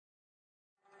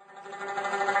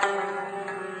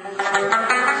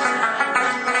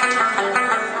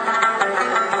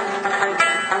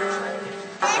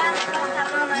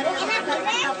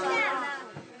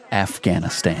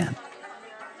Afghanistan.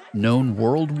 Known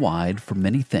worldwide for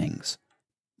many things,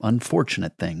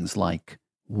 unfortunate things like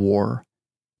war,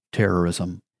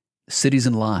 terrorism, cities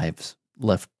and lives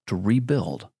left to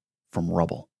rebuild from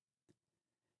rubble.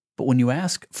 But when you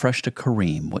ask Freshta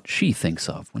Karim what she thinks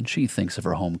of when she thinks of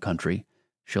her home country,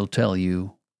 she'll tell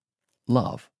you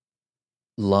love.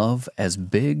 Love as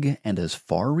big and as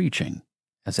far-reaching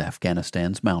as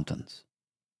Afghanistan's mountains.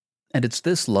 And it's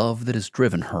this love that has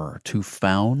driven her to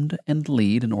found and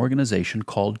lead an organization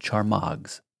called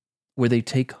Charmaghz, where they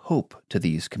take hope to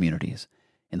these communities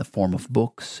in the form of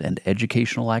books and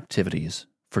educational activities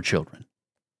for children.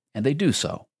 And they do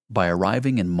so by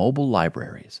arriving in mobile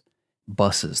libraries,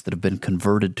 buses that have been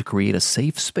converted to create a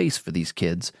safe space for these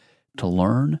kids to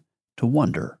learn, to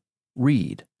wonder,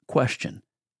 read, question,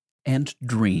 and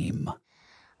dream.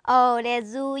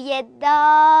 آرزوی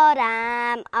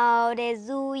دارم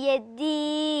آرزوی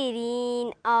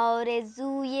دیرین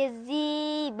آرزوی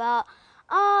زیبا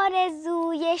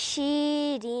آرزوی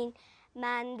شیرین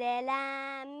من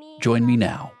دلم Join me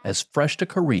now as Freshta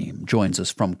Karim joins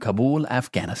us from Kabul,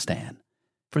 Afghanistan,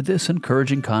 for this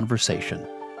encouraging conversation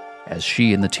as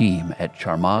she and the team at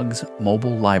Charmaghz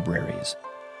Mobile Libraries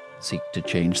seek to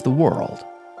change the world,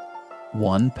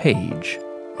 one page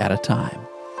at a time.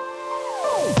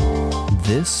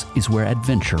 This is where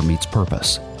adventure meets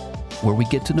purpose, where we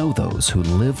get to know those who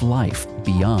live life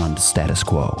beyond status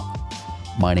quo.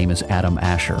 My name is Adam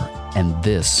Asher, and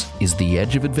this is the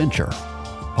Edge of Adventure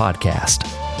podcast.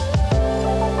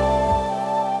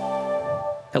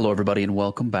 Hello, everybody, and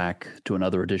welcome back to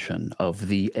another edition of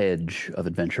The Edge of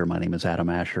Adventure. My name is Adam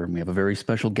Asher, and we have a very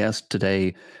special guest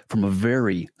today from a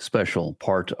very special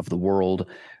part of the world.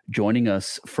 Joining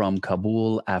us from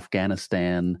Kabul,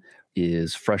 Afghanistan,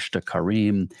 is Freshta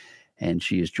Karim, and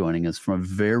she is joining us from a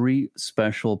very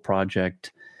special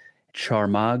project,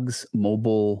 Charmaghz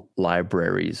Mobile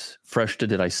Libraries. Freshta,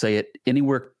 did I say it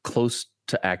anywhere close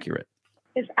to accurate?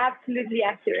 It's absolutely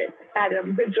accurate,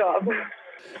 Adam. Good job.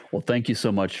 Well, thank you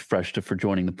so much, Freshta, for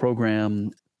joining the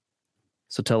program.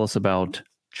 So tell us about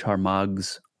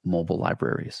Charmaghz Mobile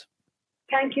Libraries.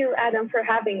 Thank you, Adam, for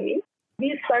having me.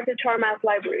 We started Charmaghz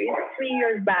Libraries 3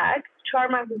 years back.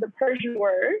 Charmaghz is a Persian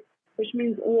word, which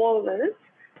means walnut.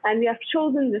 And we have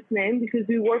chosen this name because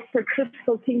we work for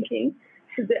critical thinking.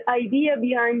 So the idea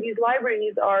behind these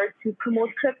libraries are to promote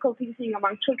critical thinking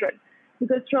among children.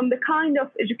 Because from the kind of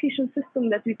education system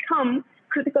that we come,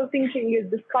 critical thinking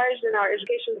is discouraged in our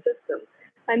education system.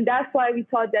 And that's why we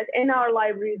thought that in our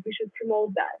libraries, we should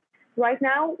promote that. Right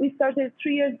now, we started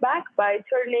 3 years back by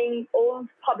turning old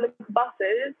public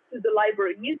buses to the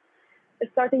libraries,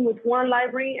 starting with one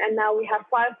library, and now we have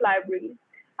 5 libraries.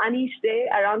 And each day,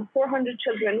 around 400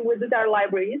 children visit our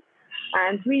libraries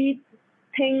and read,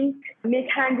 think, make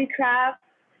handicrafts,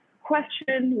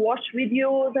 question, watch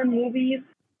videos and movies.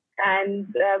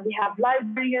 And we have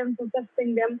librarians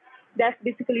assisting them. That's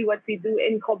basically what we do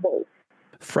in Kabul.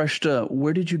 Freshta,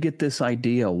 where did you get this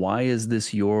idea? Why is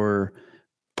this your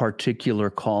particular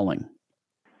calling?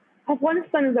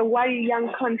 Afghanistan is a very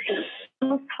young country.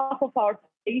 Almost half of our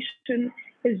population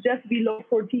is just below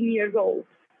 14 years old.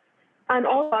 And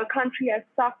all our country has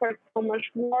suffered so much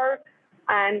war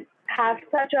and has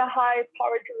such a high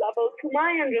poverty level. To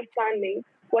my understanding,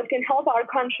 what can help our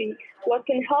country, what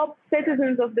can help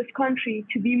citizens of this country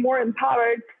to be more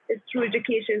empowered is through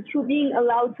education, through being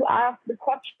allowed to ask the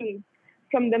questions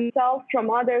from themselves, from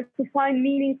others, to find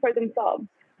meaning for themselves,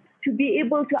 to be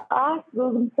able to ask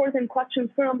those important questions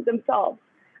from themselves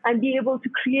and be able to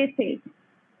create things.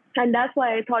 And that's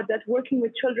why I thought that working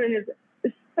with children is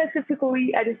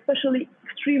specifically and especially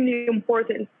extremely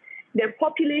important. Their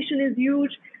population is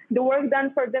huge. The work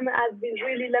done for them has been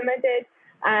really limited.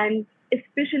 And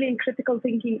especially in critical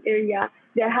thinking area,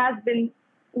 there has been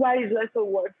very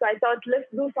little work. So I thought, let's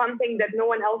do something that no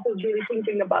one else is really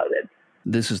thinking about it.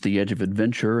 This is The Edge of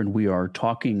Adventure, and we are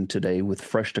talking today with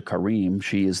Freshta Karim.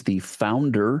 She is the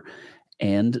founder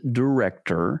and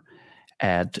director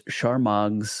at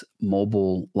Charmaghz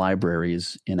Mobile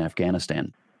Libraries in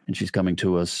Afghanistan. And she's coming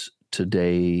to us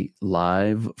today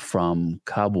live from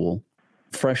Kabul.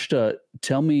 Freshta,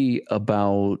 tell me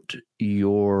about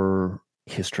your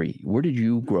history. Where did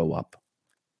you grow up?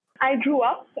 I grew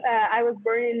up. I was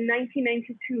born in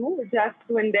 1992, just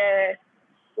when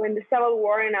the civil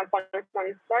war in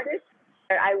Afghanistan started.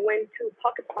 I went to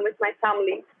Pakistan with my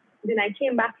family. Then I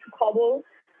came back to Kabul.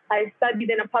 I studied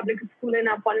in a public school in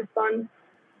Afghanistan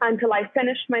until I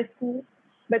finished my school.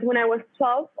 But when I was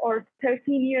 12 or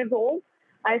 13 years old,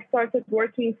 I started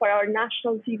working for our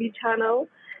national TV channel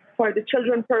for the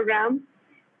children program.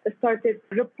 I started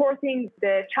reporting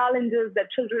the challenges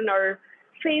that children are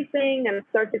facing and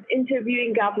started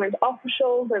interviewing government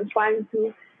officials and trying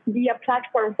to be a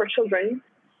platform for children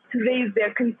to raise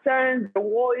their concerns, their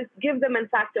voice, give them, in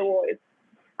fact, a voice,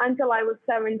 until I was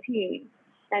 17.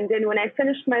 And then when I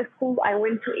finished my school, I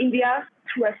went to India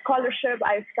through a scholarship.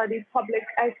 I studied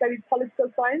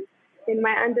political science in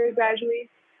my undergraduate.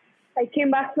 I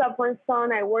came back to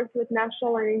Afghanistan. I worked with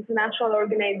national and international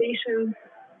organizations.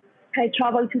 I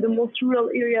traveled to the most rural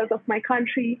areas of my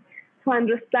country to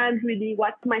understand really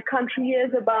what my country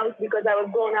is about, because I was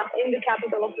growing up in the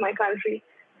capital of my country.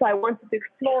 So I wanted to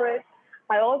explore it.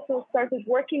 I also started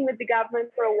working with the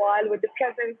government for a while with the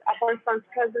Afghanistan's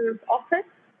president's office.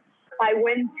 I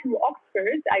went to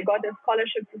Oxford. I got a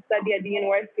scholarship to study at the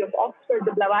University of Oxford,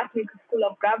 the Blavatsky School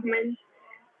of Government,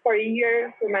 for a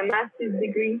year for my master's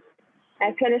degree.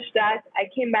 I finished that. I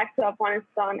came back to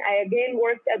Afghanistan. I again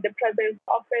worked at the president's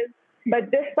office.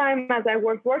 But this time, as I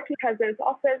worked in the president's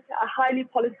office, a highly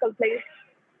political place,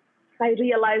 I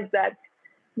realized that,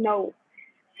 no,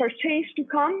 for change to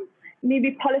come,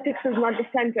 maybe politics is not the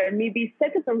center. Maybe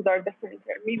citizens are the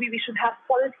center. Maybe we should have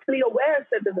politically aware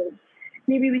citizens.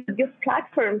 Maybe we should give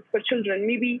platforms for children.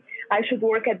 Maybe I should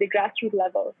work at the grassroots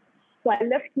level. So I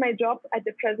left my job at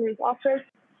the president's office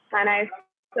and I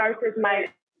started my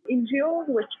NGO,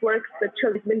 which works with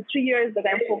children. It's been 3 years that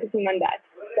I'm focusing on that.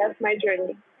 That's my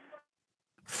journey.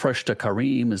 Freshta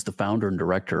Karim is the founder and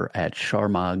director at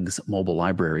Charmaghz Mobile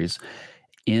Libraries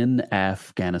in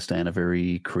Afghanistan, a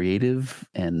very creative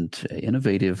and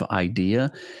innovative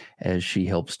idea as she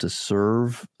helps to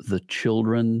serve the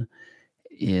children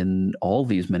in all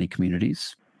these many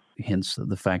communities, hence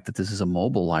the fact that this is a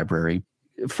mobile library.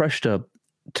 Freshta,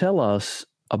 tell us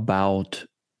about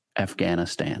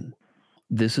Afghanistan.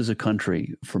 This is a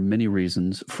country, for many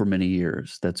reasons, for many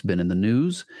years, that's been in the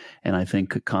news. And I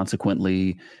think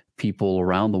consequently, people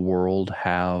around the world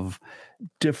have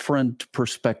different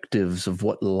perspectives of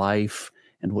what life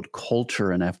and what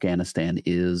culture in Afghanistan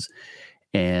is.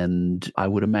 And I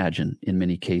would imagine in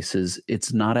many cases,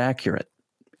 it's not accurate.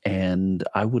 And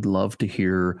I would love to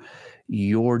hear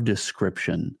your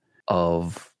description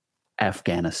of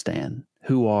Afghanistan.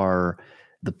 Who are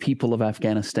the people of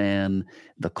Afghanistan,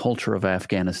 the culture of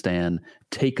Afghanistan?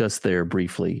 Take us there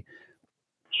briefly.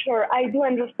 Sure. I do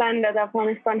understand that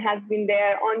Afghanistan has been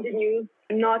there on the news,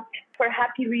 not for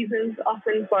happy reasons,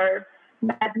 often for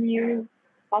bad news,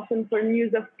 often for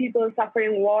news of people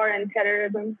suffering war and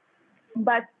terrorism.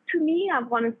 But to me,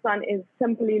 Afghanistan is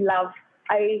simply love.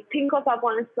 I think of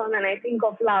Afghanistan and I think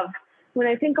of love. When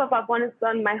I think of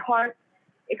Afghanistan, my heart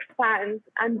expands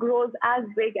and grows as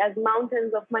big as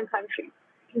mountains of my country.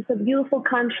 It's a beautiful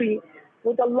country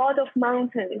with a lot of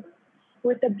mountains,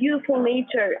 with a beautiful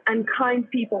nature and kind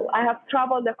people. I have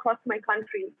traveled across my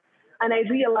country and I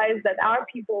realized that our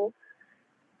people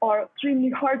are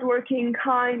extremely hardworking,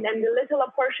 kind, and the little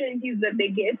opportunities that they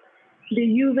get, they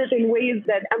use it in ways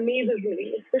that amazes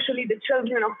me, especially the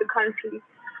children of the country.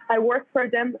 I work for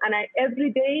them and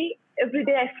every day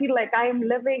I feel like I am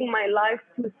living my life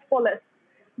to its fullest,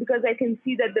 because I can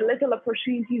see that the little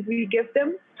opportunities we give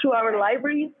them through our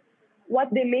libraries, what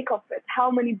they make of it,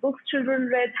 how many books children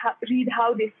read,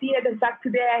 how they see it. In fact,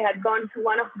 today I had gone to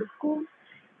one of the schools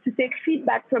to take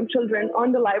feedback from children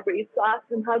on the libraries, to ask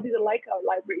them how do they like our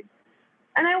libraries.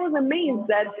 And I was amazed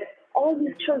that all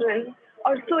these children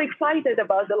are so excited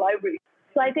about the library.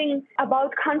 So I think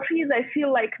about countries, I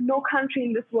feel like no country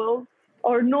in this world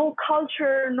or no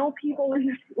culture, no people in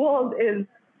this world is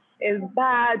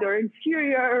bad or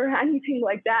inferior or anything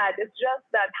like that. It's just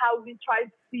that how we try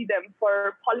to see them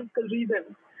for political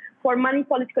reasons. For many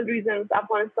political reasons,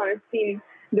 Afghanistan is seen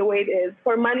the way it is.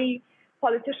 For many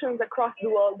politicians across the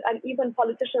world and even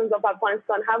politicians of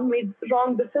Afghanistan have made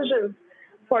wrong decisions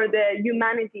for the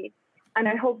humanity. And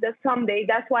I hope that someday,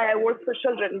 that's why I work for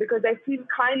children, because I feel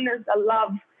kindness and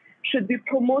love should be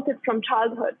promoted from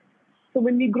childhood. So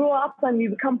when we grow up and we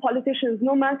become politicians,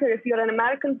 no matter if you're an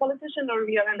American politician or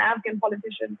you're an Afghan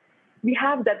politician, we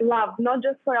have that love, not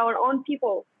just for our own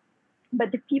people,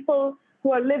 but the people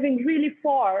who are living really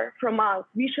far from us.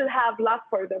 We should have love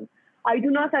for them. I do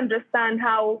not understand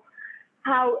how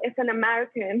if an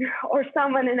American or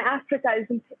someone in Africa is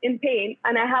in pain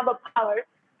and I have a power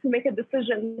to make a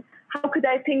decision, how could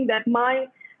I think that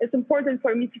it's important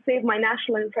for me to save my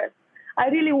national interest? I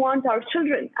really want our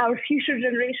children, our future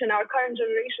generation, our current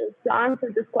generations to answer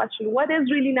this question. What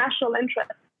is really national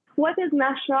interest? What is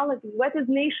nationality? What is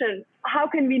nation? How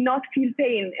can we not feel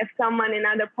pain if someone in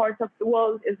other parts of the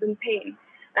world is in pain?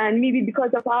 And maybe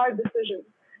because of our decisions.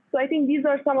 So I think these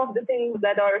are some of the things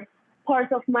that are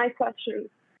part of my questions,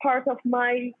 part of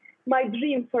my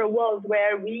dream for a world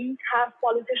where we have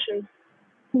politicians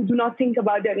who do not think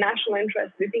about their national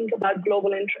interests. They think about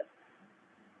global interests.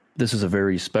 This is a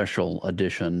very special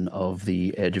edition of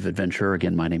The Edge of Adventure.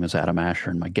 Again, my name is Adam Asher,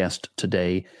 and my guest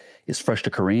today is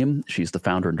Freshta Karim. She's the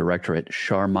founder and director at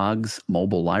Charmaghz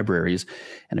Mobile Libraries.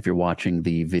 And if you're watching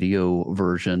the video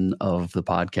version of the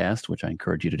podcast, which I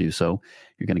encourage you to do so,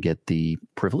 you're going to get the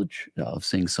privilege of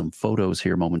seeing some photos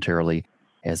here momentarily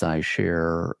as I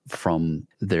share from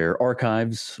their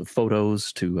archives of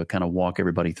photos to kind of walk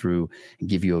everybody through and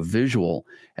give you a visual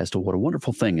as to what a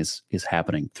wonderful thing is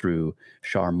happening through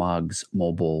Charmaghz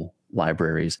Mobile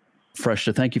Libraries.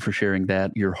 Freshta, thank you for sharing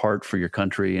that. Your heart for your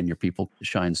country and your people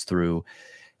shines through.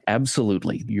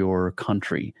 Absolutely. Your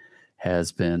country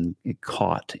has been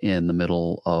caught in the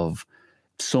middle of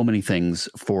so many things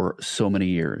for so many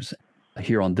years.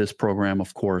 Here on this program,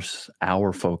 of course,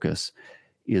 our focus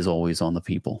is always on the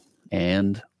people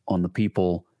and on the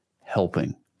people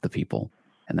helping the people.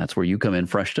 And that's where you come in,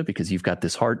 Freshta, because you've got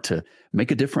this heart to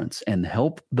make a difference and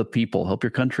help the people, help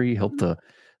your country, help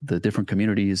the different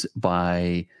communities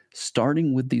by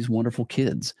starting with these wonderful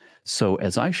kids. So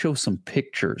as I show some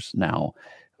pictures now,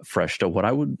 Freshta, what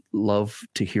I would love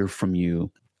to hear from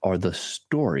you are the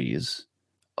stories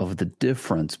of the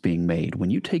difference being made when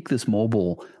you take this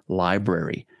mobile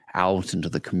library out into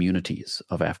the communities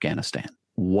of Afghanistan.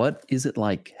 What is it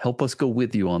like? Help us go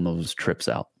with you on those trips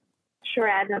out. Sure,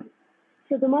 Adam.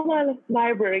 So the mobile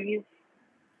libraries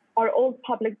are old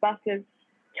public buses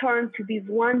turned to these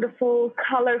wonderful,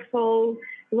 colorful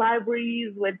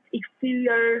libraries with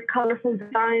exterior, colorful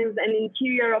designs and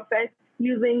interior of it,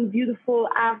 using beautiful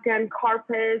Afghan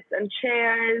carpets and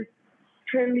chairs,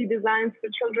 friendly designs for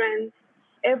children.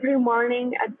 Every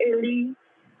morning at early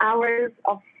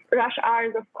rush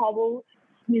hours of Kabul,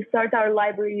 we start our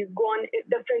libraries, go on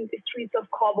different streets of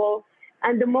Kabul.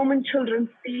 And the moment children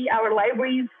see our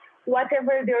libraries,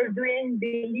 whatever they're doing,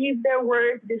 they leave their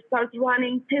work, they start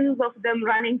running, tens of them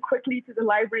running quickly to the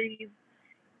libraries,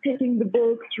 taking the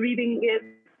books, reading it.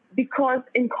 Because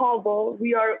in Kabul,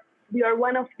 we are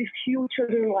one of the few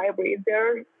children libraries.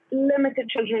 There are limited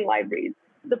children libraries.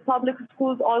 The public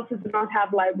schools also do not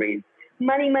have libraries.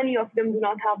 Many of them do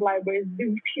not have libraries.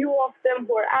 The few of them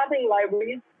who are having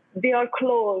libraries, they are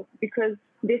closed because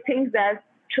they think that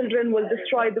children will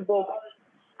destroy the books.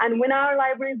 And when our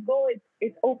libraries go,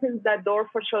 it opens that door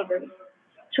for children.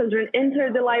 Children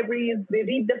enter the libraries, they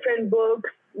read different books.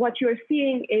 What you're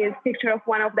seeing is a picture of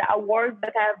one of the awards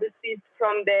that I have received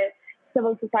from the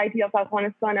Civil Society of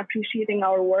Afghanistan appreciating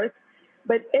our work.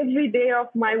 But every day of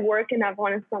my work in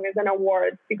Afghanistan is an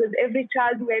award because every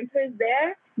child who enters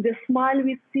there, the smile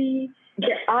we see,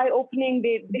 the eye-opening,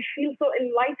 they feel so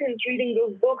enlightened reading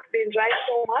those books. They enjoy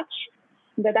so much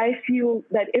that I feel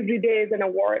that every day is an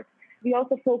award. We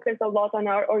also focus a lot on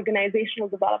our organizational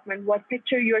development. What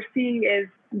picture you're seeing is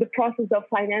the process of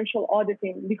financial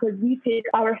auditing because we take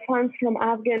our funds from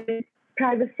Afghan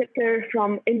private sector,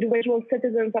 from individual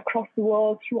citizens across the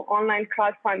world through online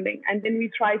crowdfunding, and then we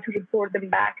try to report them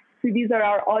back. So these are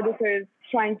our auditors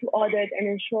trying to audit and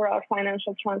ensure our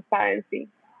financial transparency.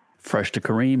 Freshta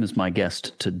Karim is my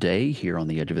guest today here on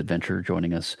The Edge of Adventure,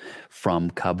 joining us from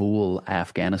Kabul,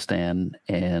 Afghanistan,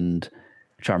 and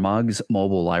Charmaghz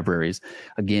Mobile Libraries.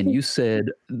 Again, you said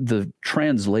the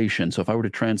translation, so if I were to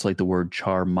translate the word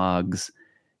Charmaghz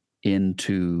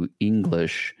into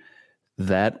English,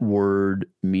 that word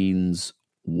means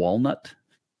walnut?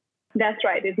 That's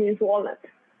right, it means walnut.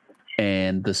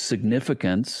 And the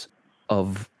significance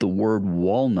of the word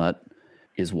walnut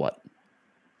is what?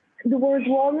 The word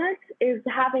walnut is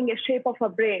having a shape of a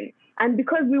brain. And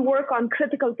because we work on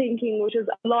critical thinking, which is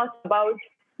a lot about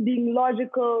being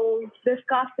logical,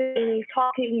 discussing,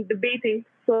 talking, debating,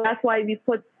 so that's why we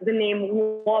put the name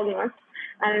walnut.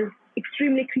 And it's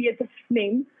extremely creative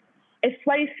name. It's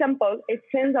very simple. It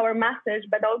sends our message,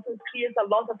 but also creates a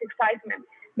lot of excitement.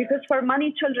 Because for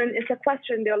many children, it's a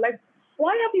question. They're like,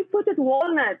 why have you put it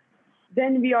walnut?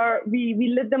 Then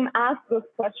we let them ask those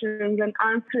questions and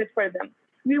answer it for them.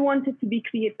 We wanted to be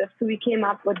creative, so we came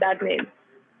up with that name.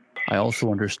 I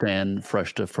also understand,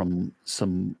 Freshta, from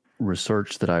some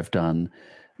research that I've done,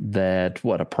 that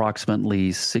approximately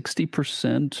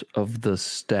 60% of the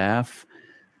staff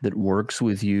that works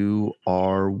with you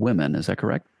are women. Is that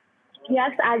correct?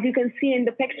 Yes, as you can see in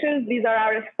the pictures, these are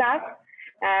our staff.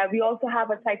 We also have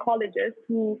a psychologist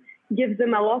who gives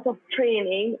them a lot of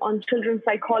training on children's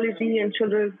psychology and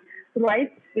children's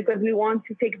rights, because we want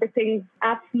to take the things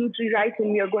absolutely right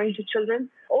when we are going to children.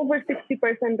 Over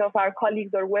 60% of our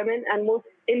colleagues are women, and most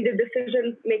in the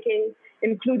decision making,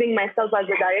 including myself as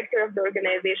the director of the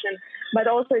organization, but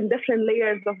also in different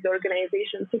layers of the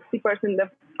organization, 60%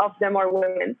 of them are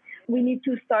women. We need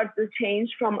to start the change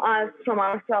from us, from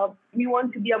ourselves. We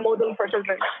want to be a model for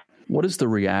children. What is the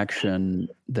reaction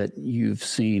that you've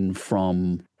seen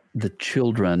from the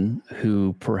children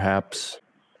who perhaps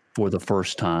for the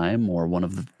first time or one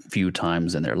of the few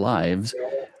times in their lives,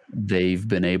 they've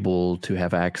been able to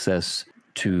have access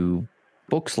to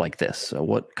books like this? So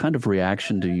what kind of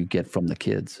reaction do you get from the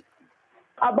kids?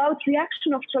 About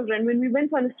reaction of children, when we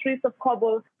went on the streets of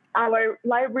Kabul, our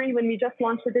library, when we just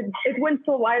launched it, it went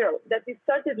so viral that we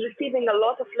started receiving a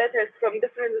lot of letters from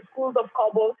different schools of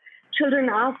Kabul, children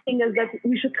asking us that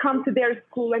we should come to their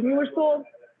school. And we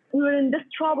were in this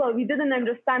trouble. We didn't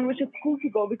understand which school to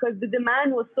go because the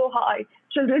demand was so high.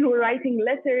 Children were writing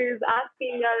letters,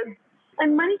 asking us.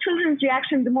 And many children's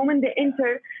reaction, the moment they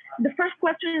enter, the first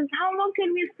question is, how long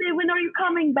can we stay? When are you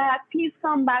coming back? Please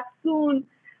come back soon.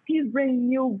 Please bring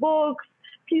new books.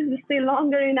 Please stay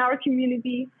longer in our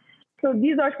community. So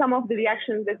these are some of the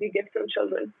reactions that we get from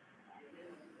children.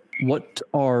 What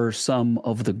are some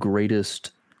of the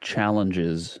greatest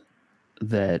challenges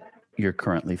that you're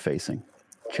currently facing?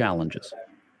 Challenges.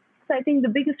 So I think the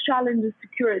biggest challenge is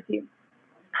security.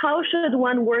 How should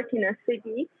one work in a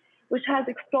city which has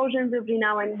explosions every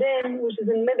now and then, which is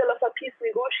in the middle of a peace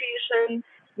negotiation?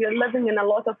 We are living in a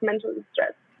lot of mental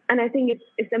distress. And I think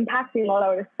it's impacting all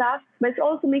our staff, but it's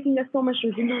also making us so much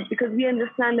resilient because we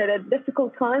understand that at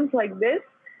difficult times like this,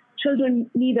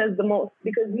 children need us the most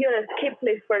because we are an escape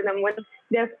place for them. When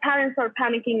their parents are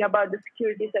panicking about the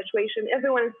security situation,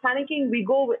 everyone is panicking. We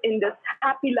go in this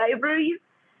happy library,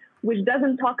 which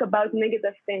doesn't talk about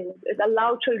negative things. It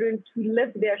allows children to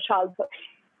live their childhood.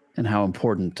 And how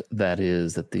important that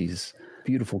is that these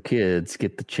beautiful kids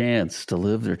get the chance to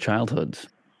live their childhoods.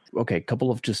 Okay, a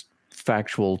couple of just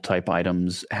factual type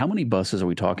items. How many buses are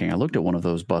we talking? I looked at one of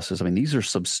those buses. I mean, these are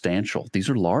substantial. These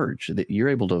are large. You're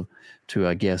able to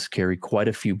I guess, carry quite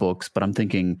a few books. But I'm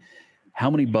thinking, how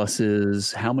many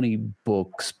buses, how many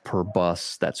books per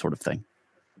bus, that sort of thing?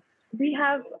 We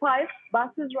have 5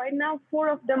 buses right now. 4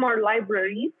 of them are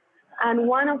libraries, and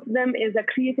one of them is a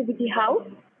creativity house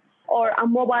or a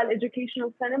mobile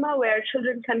educational cinema where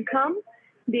children can come.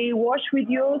 They watch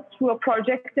videos through a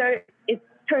projector. It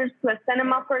turns to a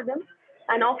cinema for them.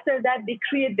 And after that, they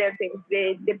create their things.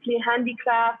 They play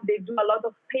handicraft. They do a lot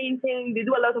of painting. They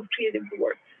do a lot of creative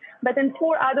work. But in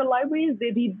 4 other libraries,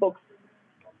 they read books.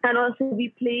 And also we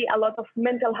play a lot of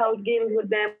mental health games with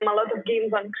them, a lot of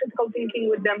games on critical thinking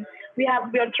with them. We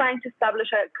are trying to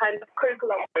establish a kind of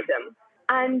curriculum for them.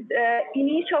 And in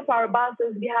each of our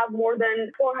buses, we have more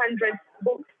than 400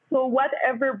 books. So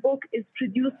whatever book is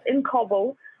produced in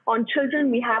Kabul on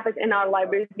children, we have it in our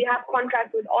libraries. We have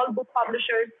contracts with all book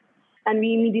publishers, and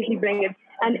we immediately bring it.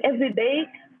 And every day,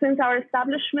 since our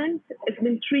establishment, it's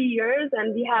been 3 years,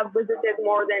 and we have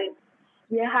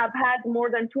had more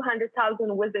than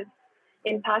 200,000 visits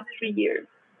in past 3 years.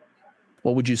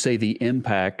 What would you say the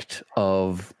impact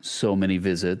of so many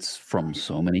visits from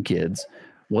so many kids?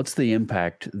 What's the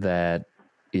impact that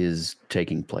is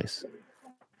taking place?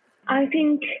 I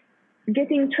think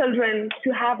getting children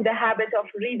to have the habit of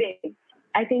reading.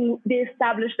 I think they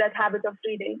established that habit of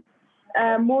reading.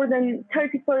 More than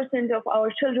 30% of our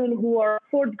children who are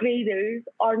 4th graders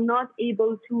are not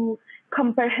able to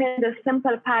comprehend a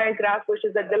simple paragraph, which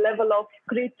is at the level of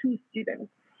grade 2 students.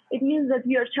 It means that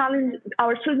we are challenged.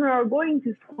 Our children are going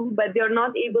to school, but they are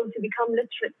not able to become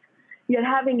literate. We are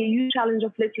having a huge challenge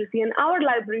of literacy, and our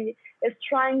library is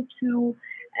trying to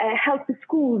help the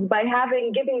schools by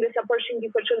giving this opportunity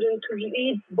for children to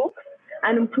read books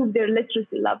and improve their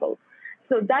literacy level.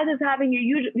 So that is we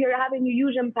are having a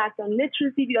huge impact on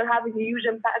literacy. We are having a huge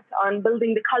impact on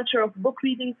building the culture of book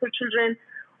reading for children,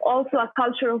 also a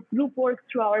culture of group work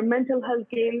through our mental health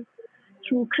games,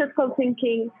 through critical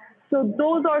thinking. So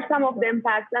those are some of the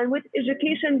impacts. And with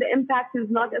education, the impact is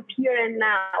not appearing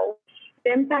now.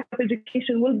 The impact of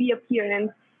education will be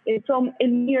appearing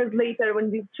in years later when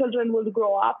these children will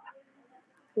grow up,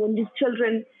 when these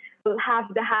children will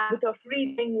have the habit of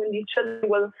reading, when these children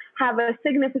will have a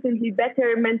significantly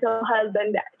better mental health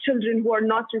than the children who are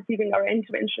not receiving our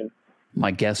intervention. My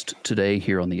guest today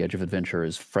here on The Edge of Adventure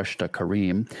is Freshta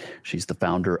Karim. She's the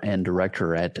founder and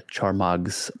director at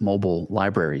Charmaghz Mobile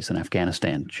Libraries in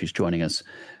Afghanistan. She's joining us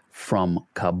from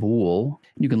Kabul.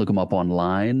 You can look them up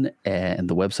online, and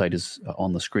the website is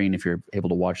on the screen. If you're able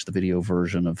to watch the video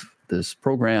version of this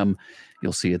program,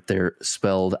 you'll see it there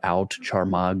spelled out,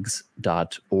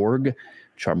 charmaghz.org,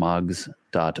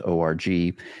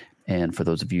 charmaghz.org. And for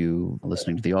those of you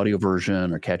listening to the audio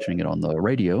version or catching it on the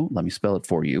radio, let me spell it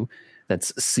for you.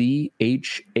 That's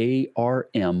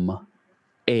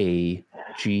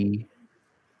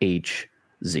CHARMAGHZ.org.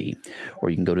 Or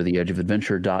you can go to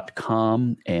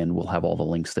theedgeofadventure.com and we'll have all the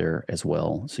links there as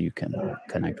well so you can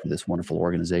connect with this wonderful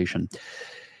organization.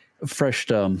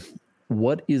 Freshta,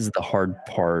 what is the hard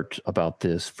part about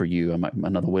this for you?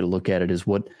 Another way to look at it is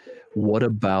what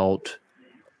about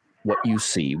what you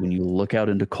see when you look out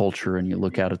into culture and you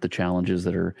look out at the challenges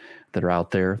that are out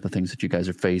there, the things that you guys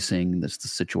are facing, the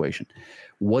situation.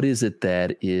 What is it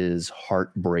that is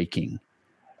heartbreaking?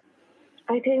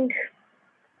 I think,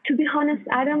 to be honest,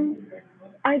 Adam,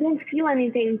 I don't feel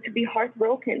anything to be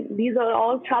heartbroken. These are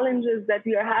all challenges that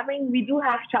we are having. We do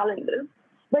have challenges.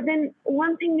 But then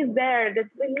one thing is there, that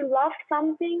when you love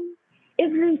something,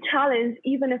 every challenge,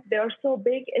 even if they're so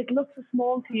big, it looks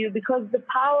small to you because the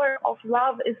power of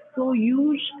love is so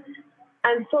huge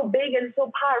and so big and so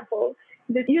powerful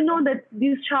that you know that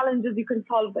these challenges, you can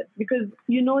solve it because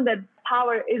you know that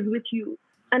power is with you.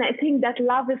 And I think that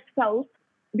love is felt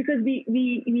because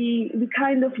we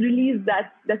kind of release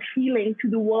that feeling to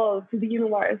the world, to the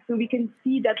universe. So we can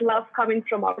see that love coming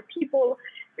from our people,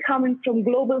 coming from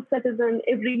global citizens.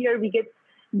 Every year we get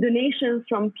donations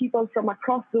from people from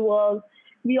across the world.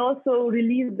 We also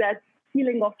release that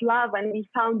feeling of love, and we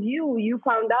found you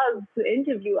found us to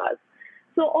interview us.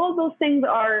 So all those things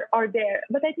are there.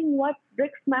 But I think what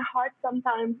breaks my heart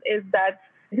sometimes is that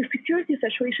the security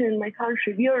situation in my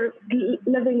country, we are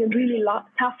living in really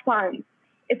tough times.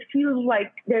 It feels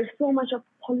like there's so much of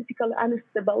political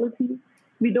instability.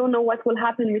 We don't know what will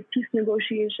happen with peace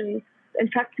negotiations. In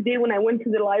fact, today when I went to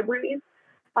the libraries,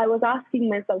 I was asking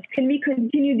myself, can we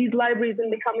continue these libraries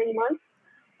in the coming months?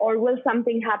 Or will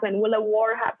something happen? Will a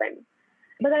war happen?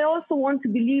 But I also want to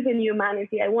believe in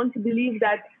humanity. I want to believe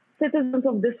that citizens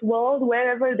of this world,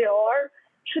 wherever they are,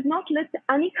 should not let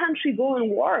any country go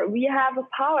in war. We have a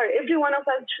power. Every one of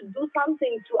us should do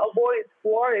something to avoid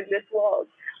war in this world,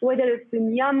 whether it's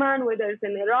in Yemen, whether it's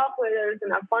in Iraq, whether it's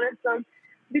in Afghanistan,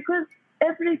 because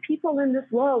every people in this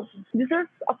world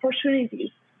deserves opportunities.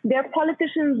 Their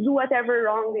politicians do whatever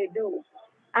wrong they do.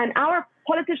 And our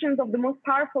politicians of the most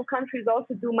powerful countries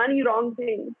also do many wrong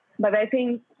things. But I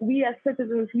think we as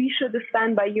citizens, we should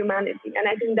stand by humanity. And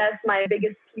I think that's my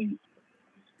biggest plea.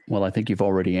 Well, I think you've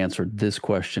already answered this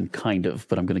question kind of,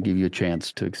 but I'm going to give you a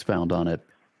chance to expound on it.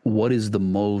 What is the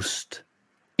most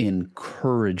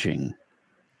encouraging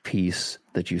piece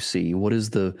that you see? What is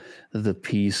the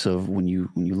piece of when you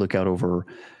look out over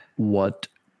what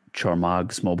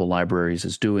Charmaghz Mobile Libraries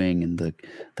is doing and the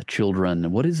children,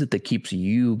 and what is it that keeps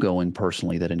you going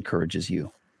personally, that encourages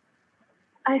you?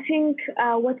 I think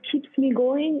what keeps me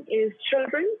going is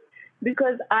children,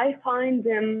 because I find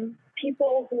them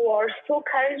people who are so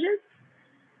courageous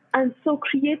and so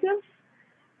creative.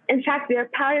 In fact, their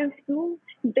parents too.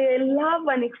 They love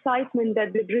and excitement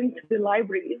that they bring to the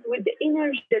libraries with the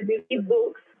energy that they read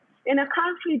books. In a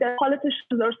country that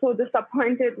politicians are so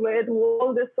disappointed with,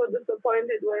 world is so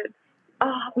disappointed with,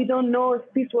 we don't know if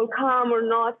peace will come or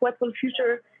not, what will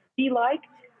future be like.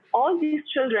 All these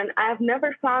children, I have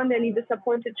never found any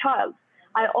disappointed child.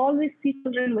 I always see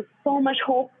children with so much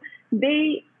hope.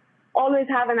 They always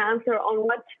have an answer on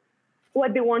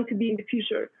what they want to be in the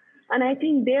future. And I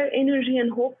think their energy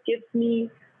and hope gives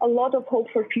me a lot of hope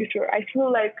for future. I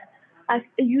feel like I have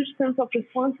a huge sense of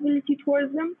responsibility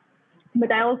towards them,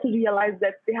 but I also realize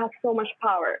that they have so much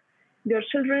power. They're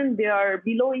children, they are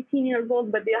below 18 years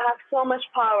old, but they have so much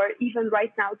power even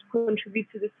right now to contribute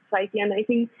to the society. And I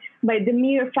think by the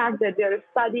mere fact that they're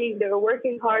studying, they're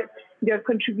working hard, they're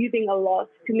contributing a lot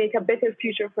to make a better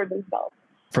future for themselves.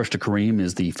 Freshta Karim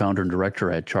is the founder and director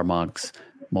at Charmaghz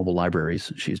Mobile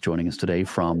Libraries. She's joining us today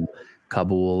from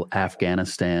Kabul,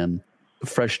 Afghanistan.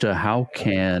 Freshta, how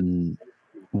can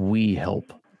we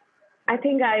help? I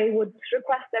think I would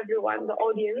request everyone, the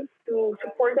audience, to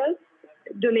support us,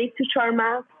 donate to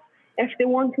Charmaghz. If they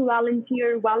want to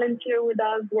volunteer with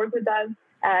us, work with us.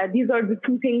 These are the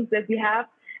two things that we have.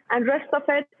 And rest of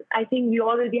it, I think we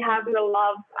already have your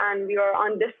love, and we are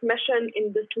on this mission,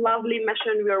 in this lovely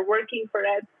mission. We are working for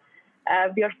it.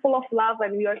 We are full of love,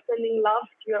 and we are sending love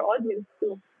to your audience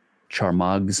too.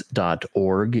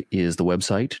 Charmaghz.org is the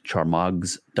website,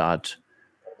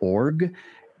 charmaghz.org.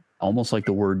 Almost like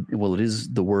the word, well, it is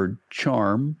the word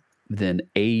charm, then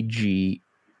AGHZ.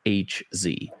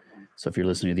 So if you're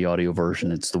listening to the audio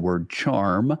version, it's the word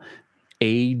charm,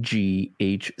 AGHZ.org.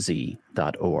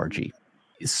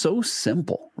 It's so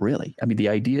simple, really. I mean, the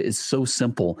idea is so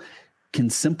simple. Can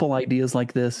simple ideas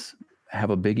like this have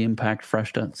a big impact,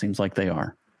 Freshta? It seems like they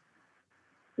are.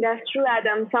 That's true,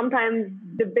 Adam. Sometimes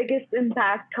the biggest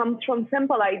impact comes from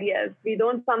simple ideas. We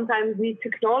don't sometimes need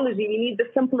technology. We need the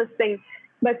simplest thing,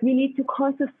 but we need to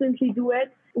consistently do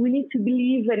it. we need to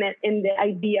believe in it, in the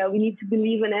idea. We need to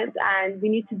believe in it, and we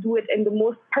need to do it in the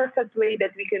most perfect way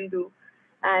that we can do.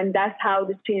 And that's how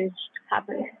the change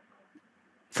happens.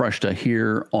 Freshta,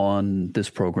 here on this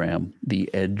program, The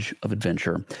Edge of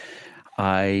Adventure,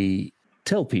 I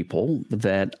tell people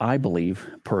that I believe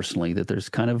personally that there's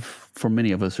kind of, for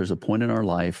many of us, there's a point in our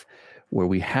life where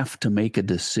we have to make a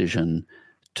decision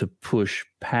to push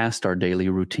past our daily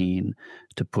routine,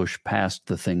 to push past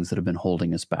the things that have been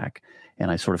holding us back. And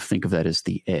I sort of think of that as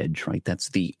the edge, right? That's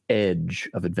the edge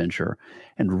of adventure.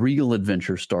 And real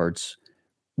adventure starts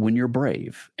when you're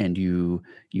brave and you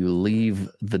leave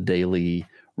the daily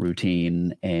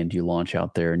routine and you launch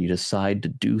out there and you decide to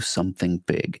do something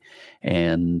big.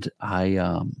 And I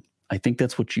think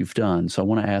that's what you've done. So I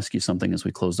want to ask you something as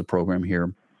we close the program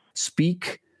here.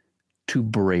 Speak to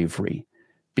bravery,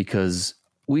 because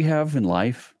we have in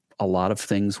life a lot of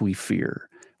things we fear.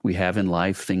 We have in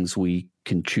life things we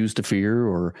can choose to fear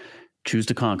or choose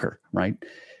to conquer, right?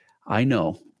 I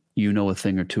know you know a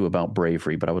thing or two about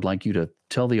bravery, but I would like you to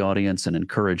tell the audience and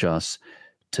encourage us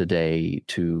today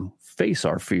to face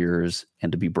our fears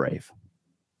and to be brave.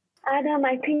 Adam,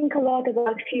 I think a lot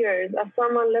about fears. As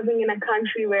someone living in a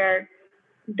country where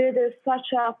there is such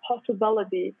a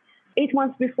possibility. 8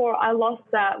 months before, I lost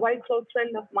a very close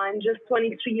friend of mine, just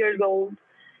 23 years old,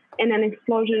 in an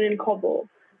explosion in Kabul.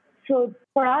 So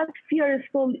for us, fear is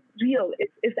so real.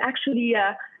 It's actually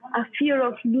a fear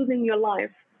of losing your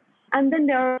life. And then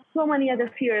there are so many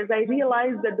other fears. I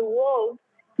realized that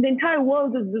the entire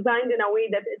world is designed in a way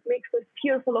that it makes us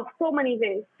fearful of so many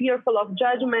things, fearful of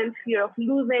judgment, fear of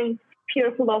losing,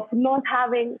 fearful of not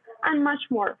having, and much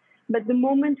more. But the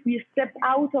moment we step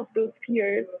out of those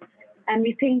fears and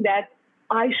we think that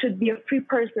I should be a free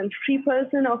person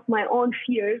of my own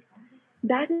fears,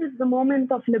 that is the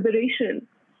moment of liberation.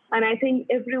 And I think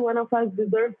every one of us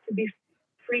deserves to be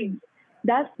free.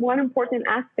 That's one important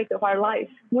aspect of our life.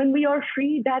 When we are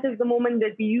free, that is the moment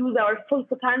that we use our full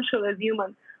potential as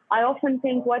humans. I often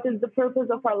think, what is the purpose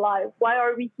of our life? Why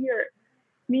are we here?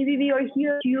 Maybe we are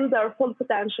here to use our full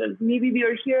potential. Maybe we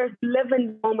are here to live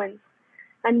in the moment.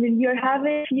 And when we are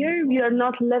having fear, we are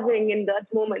not living in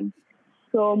that moment.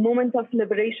 So moment of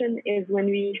liberation is when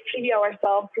we free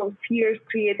ourselves from fears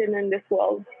created in this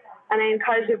world. And I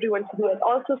encourage everyone to do it.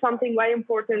 Also, something very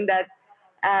important that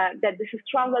this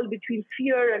struggle between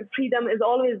fear and freedom is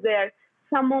always there.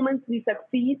 Some moments we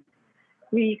succeed.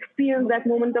 We experience that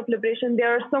moment of liberation.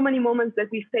 There are so many moments that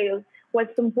we fail.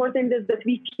 What's important is that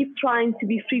we keep trying to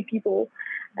be free people,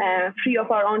 free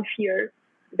of our own fear.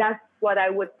 That's what I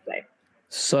would say.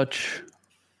 Such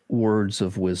words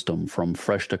of wisdom from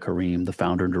Freshta Karim, the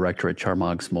founder and director at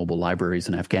Charmaghz Mobile Libraries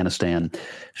in Afghanistan.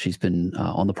 She's been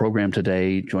on the program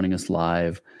today, joining us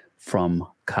live from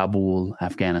Kabul,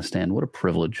 Afghanistan. What a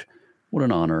privilege. What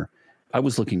an honor. I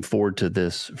was looking forward to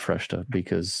this, Freshta,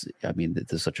 because, I mean,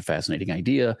 this is such a fascinating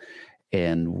idea,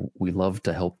 and we love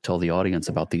to help tell the audience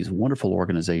about these wonderful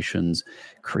organizations,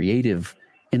 creative,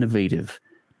 innovative,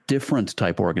 different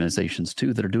type organizations,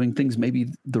 too, that are doing things maybe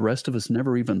the rest of us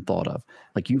never even thought of,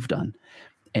 like you've done.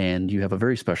 And you have a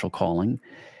very special calling.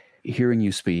 Hearing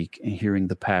you speak and hearing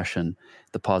the passion,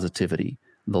 the positivity,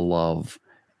 the love,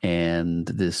 and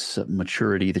this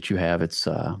maturity that you have,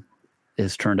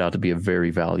 has turned out to be a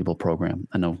very valuable program.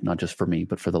 I know not just for me,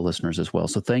 but for the listeners as well.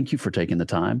 So thank you for taking the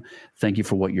time. Thank you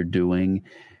for what you're doing.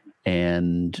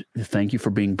 And thank you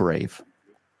for being brave.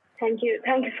 Thank you.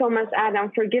 Thank you so much,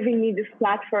 Adam, for giving me this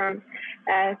platform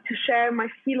to share my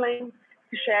feelings,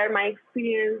 to share my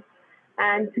experience,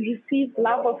 and to receive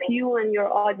love of you and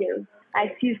your audience.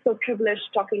 I feel so privileged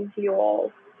talking to you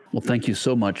all. Well, thank you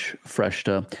so much,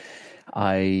 Freshta.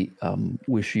 I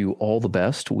wish you all the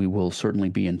best. We will certainly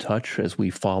be in touch as we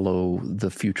follow the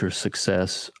future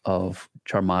success of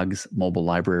Charmaghz Mobile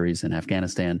Libraries in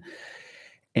Afghanistan.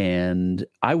 And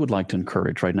I would like to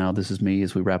encourage right now, this is me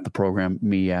as we wrap the program,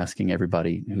 me asking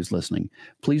everybody who's listening,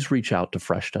 please reach out to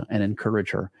Freshta and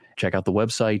encourage her. Check out the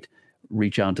website,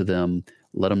 reach out to them,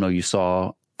 let them know you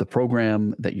saw the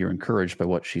program, that you're encouraged by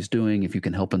what she's doing. If you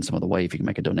can help in some other way, if you can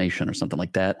make a donation or something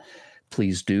like that,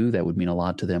 please do. That would mean a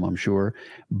lot to them, I'm sure.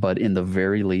 But in the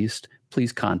very least,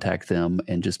 please contact them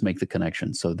and just make the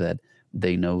connection so that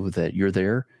they know that you're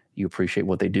there, you appreciate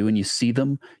what they do, and you see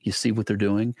them, you see what they're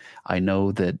doing. I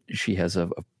know that she has a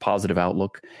positive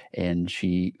outlook, and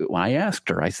when I asked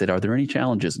her, I said, are there any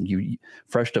challenges? And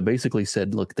Freshta basically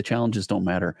said, look, the challenges don't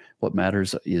matter. What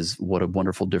matters is what a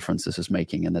wonderful difference this is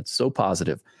making, and that's so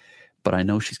positive. But I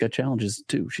know she's got challenges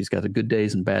too. She's got the good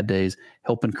days and bad days.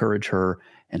 Help encourage her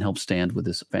and help stand with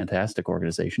this fantastic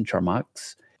organization,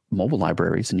 Charmaghz Mobile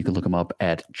Libraries. And you can look them up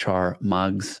at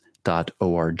charmaghz.org.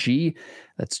 charmaghz.org.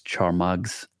 That's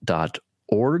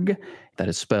charmaghz.org. That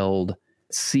is spelled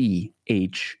CHARMAGHZ,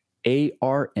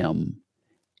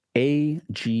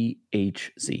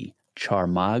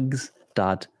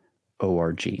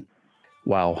 charmaghz.org.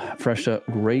 Wow, Freshta,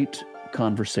 great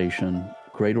conversation,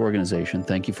 great organization.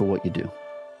 Thank you for what you do.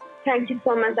 Thank you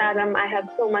so much, Adam. I had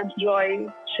so much joy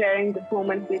sharing this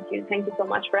moment with you. Thank you so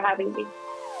much for having me.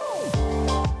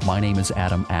 My name is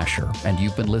Adam Asher, and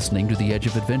you've been listening to the Edge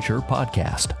of Adventure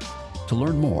podcast. To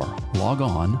learn more, log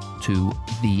on to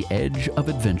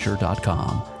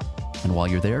theedgeofadventure.com. And while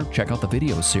you're there, check out the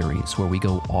video series where we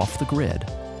go off the grid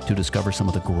to discover some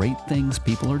of the great things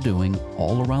people are doing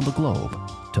all around the globe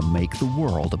to make the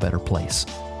world a better place.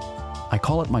 I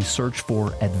call it my search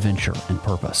for adventure and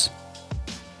purpose.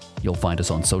 You'll find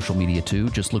us on social media too.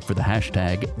 Just look for the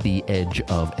hashtag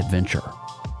 #TheEdgeOfAdventure.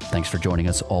 Thanks for joining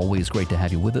us. Always great to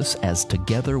have you with us as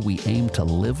together we aim to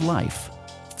live life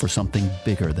for something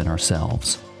bigger than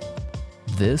ourselves.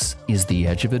 This is The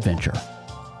Edge of Adventure,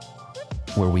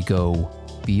 where we go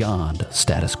beyond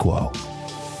status quo.